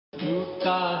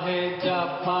जूता है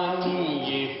जापानी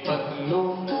ये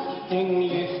पतलून,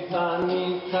 इंग्लिस्तानी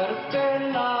सर पे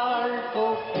लाल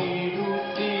टोपी,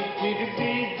 रूसी फिर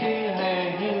भी दिल है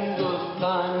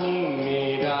हिंदुस्तानी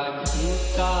मेरा।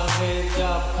 जूता है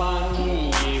जापानी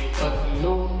ये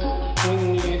पतलून,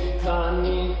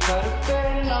 इंग्लिस्तानी सर पे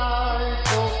लाल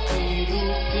टोपी,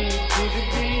 रूसी फिर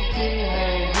भी दिल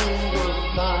है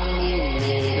हिंदुस्तानी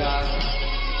मेरा।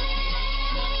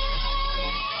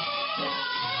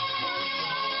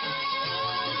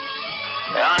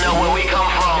 I know where we come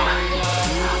from.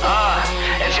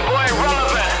 It's your boy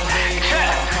Irrelavent.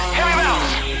 Hear me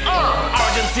bounce.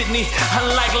 Origin Sydney,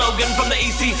 unlike Logan from the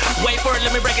EC. Wait for it,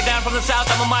 let me break it down from the south.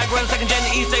 I'm a migrant, second gen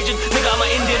East Asian. Nigga, I'm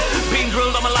an Indian. Being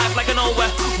drilled on my life like an nowhere.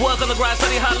 Work on the grind,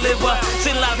 study how to live well.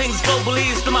 Seen a lot of things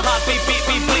globally. To my heart, beat,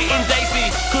 bleeding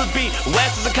Daisy. Could be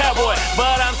West as a cowboy,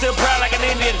 but I'm still proud like an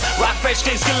Indian. Rock fresh,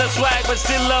 cake, skill and swag, but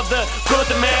still love the good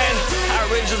man.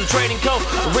 Origins of the trading code,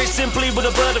 rich simply with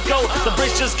a bird of gold. The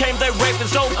British just came, they raped and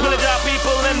stole, pillaged our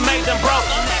people and made them broke.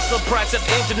 National price of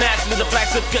internationally, the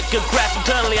flags of good grasp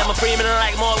internally. I'm a Freeman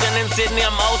like Morgan in Sydney,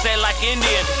 I'm O.S.K like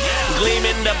Indian.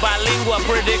 Gleaming the bilingual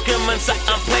predicaments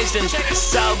I'm placed in.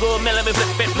 So good, man, let me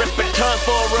flip it, rip it, turn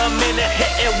for a minute.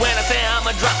 Hit it when I say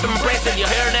I'ma drop and brace it. You're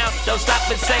here now, don't stop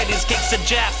and say these kicks are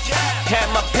jab.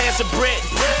 Had my pants a Brit,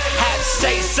 had to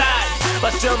stay side,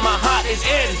 but still my heart is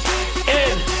in.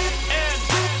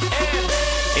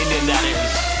 Indian that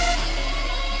is.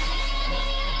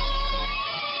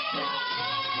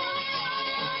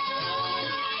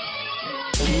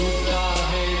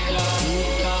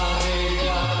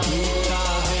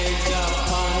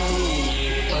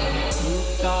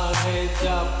 जूता है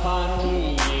जापानी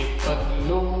ये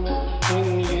पतलून,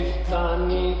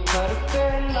 इंग्लिस्तानी sir पे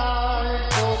लाल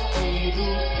टोपी,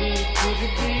 रूसी फिर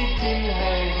भी दिल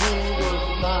है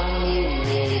हिंदुस्तानी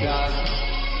मेरा।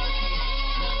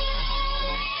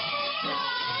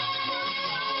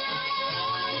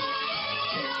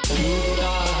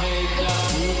 जूता है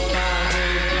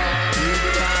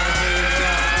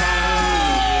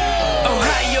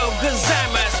Ohio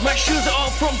gozaimasu. My shoes are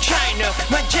all from China.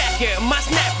 My jacket, my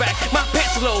snapback, my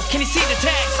pants low. Can you see the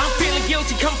tags? I'm feeling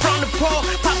guilty, come from the poor.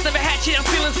 Pops never had shit, I'm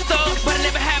feeling stoked, but I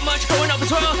never had much going up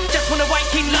as well. Just when the white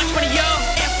king lunch money, yo.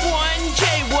 F1,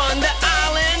 J1, the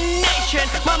island nation.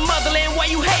 My motherland, why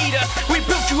you hate us? We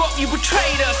built you up, you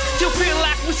betrayed us. Still feel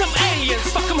like we some aliens.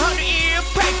 Fuck them 100-year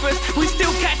papers. We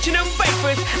still catching them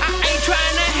vapors. I ain't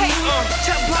trying to hate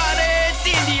Chapada's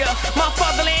India. My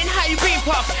fatherland, how you been,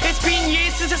 Pop? It's been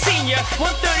years since I seen ya.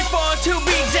 134 to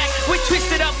be exact. We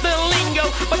twisted up the lingo,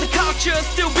 but the culture's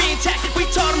still being intact. We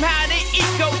taught them how to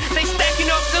eco. They stacking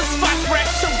up the spice rack.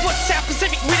 So what's South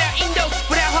Pacific without Indo?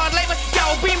 Without hard labor,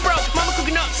 y'all been broke. Mama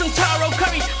cooking up some taro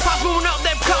curry. Pop brewing up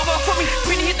that carbo for me.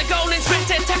 Finna hit the goal and spend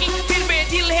Kentucky. Fir bhe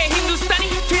dil hai Hindustani.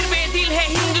 Fir bhe dil hai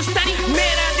Hindustani.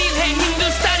 Mera dil hai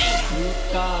Hindustani.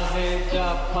 जूता है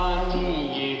जापानी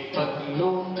ये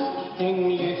पतलून,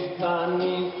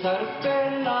 इंग्लिस्तानी sir पे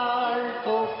लाल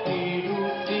टोपी,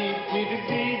 रूसी फिर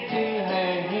भी दिल है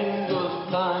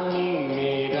हिंदुस्तानी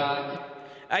मेरा।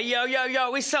 Hey,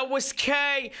 yo, it's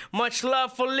O.S.K. Much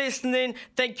love for listening.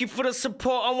 Thank you for the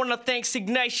support. I want to thank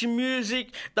Signation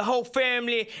Music, the whole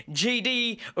family,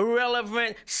 GD,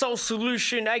 Irrelevant, Soul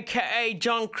Solution, a.k.a.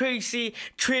 John Creasy,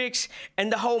 Tricks, and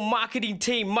the whole marketing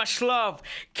team. Much love.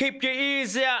 Keep your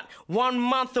ears out. 1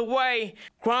 month away.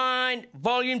 Grind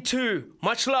Vol.2.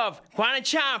 Much love. Grind and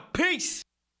chime. Peace.